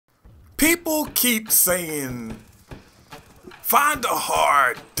People keep saying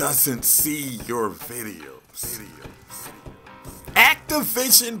Vandahar doesn't see your videos.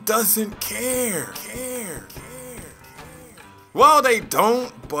 Activision doesn't care. Well, they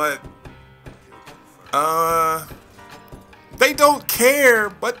don't, but they don't care,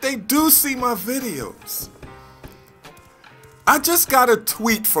 but they do see my videos. I just got a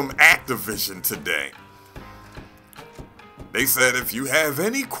tweet from Activision today. They said if you have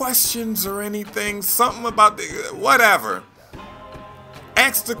any questions or anything, something about the whatever,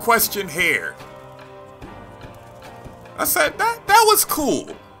 ask the question here. I said that was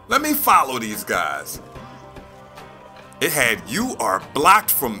cool. Let me follow these guys. It had "you are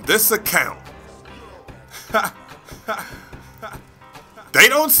blocked from this account." They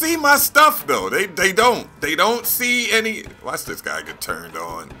don't see my stuff though. They don't see any. Watch this guy get turned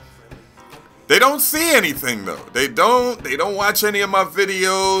on. They don't see anything though. They don't watch any of my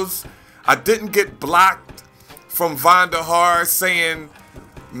videos. I didn't get blocked from Vandahar saying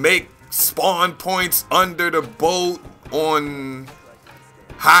make spawn points under the boat on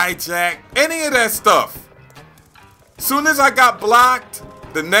hijack. Any of that stuff. Soon as I got blocked,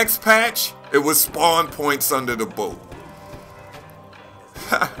 the next patch, it was spawn points under the boat.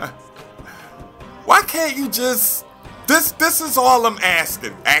 Why can't you just... This is all I'm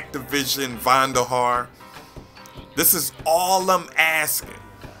asking, Activision, Vandahar. This is all I'm asking.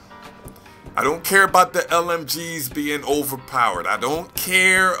 I don't care about the LMGs being overpowered. I don't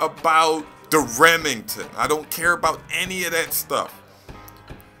care about the Remington. I don't care about any of that stuff.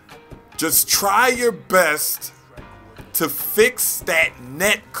 Just try your best to fix that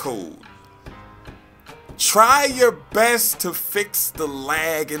netcode. Try your best to fix the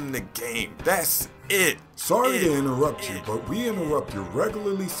lag in the game. That's it. Sorry to interrupt you, but we interrupt your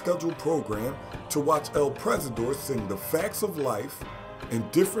regularly scheduled program to watch Elpresador sing the Facts of Life in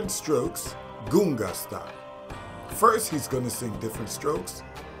Different Strokes, Gunga style. First, he's gonna sing Different Strokes,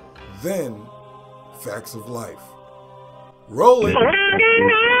 then Facts of Life. Roll it.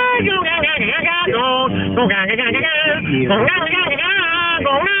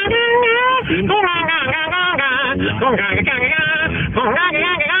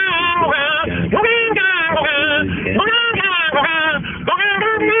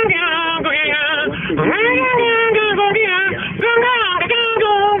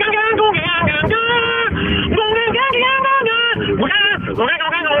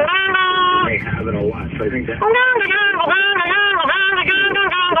 I think that.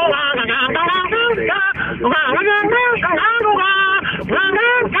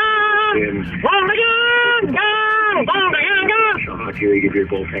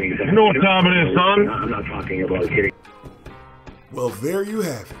 No time it is, son. I'm not talking about kidding. Well, there you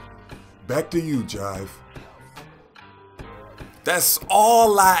have it. Back to you, Jive. That's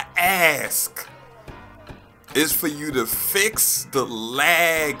all I ask, is for you to fix the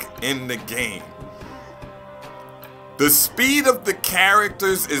lag in the game. The speed of the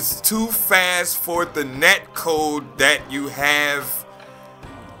characters is too fast for the netcode that you have.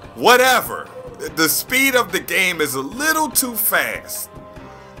 Whatever. The speed of the game is a little too fast.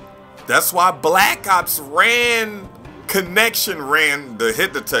 That's why Black Ops the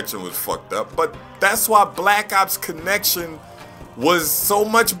hit detection was fucked up, but that's why Black Ops connection was so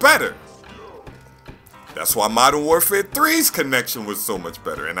much better. That's why Modern Warfare 3's connection was so much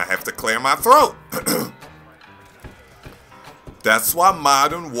better, and I have to clear my throat. That's why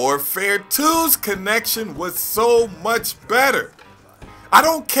Modern Warfare 2's connection was so much better. I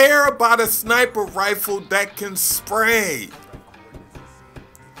don't care about a sniper rifle that can spray.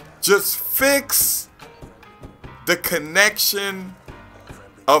 Just fix the connection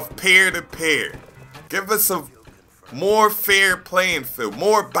of peer-to-peer. Give us a more fair playing field,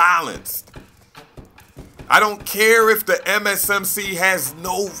 more balanced. I don't care if the MSMC has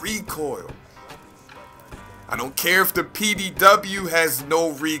no recoil. I don't care if the PDW has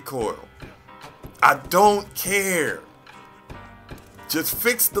no recoil. I don't care. Just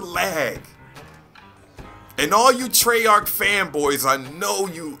fix the lag. And all you Treyarch fanboys, I know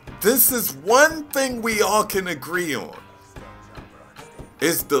you, this is one thing we all can agree on.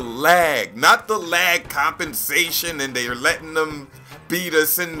 Is the lag, not the lag compensation and they're letting them beat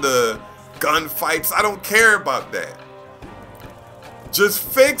us in the gunfights. I don't care about that. Just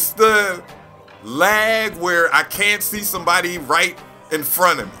fix the lag where I can't see somebody right in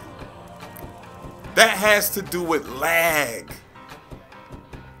front of me. That has to do with lag.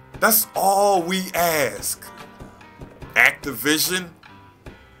 That's all we ask. Activision,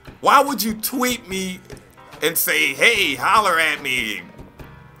 why would you tweet me and say, hey, holler at me,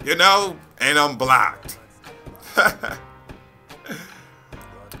 you know, and I'm blocked?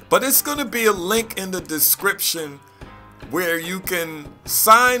 But it's going to be a link in the description where you can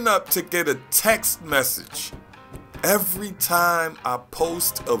sign up to get a text message every time I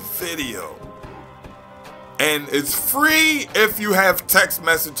post a video. And it's free if you have text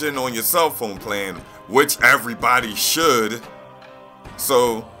messaging on your cell phone plan, which everybody should.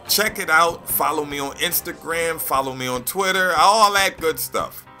 So check it out. Follow me on Instagram. Follow me on Twitter. All that good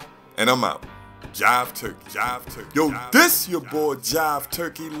stuff. And I'm out. Jive Turkey. Jive Turkey. Yo, this your boy Jive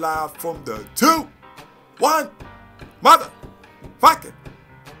Turkey live from the 2 1 motherfucking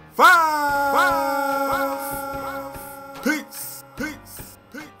 5. Peace. Peace.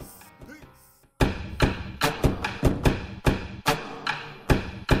 Peace. Peace.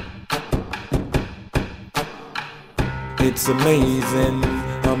 It's amazing,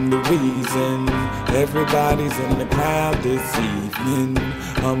 I'm the reason everybody's in the crowd this evening.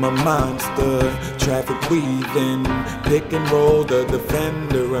 I'm a monster, traffic weaving, pick and roll the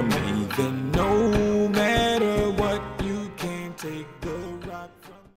defender, I'm even. No matter what, you can't take the rock from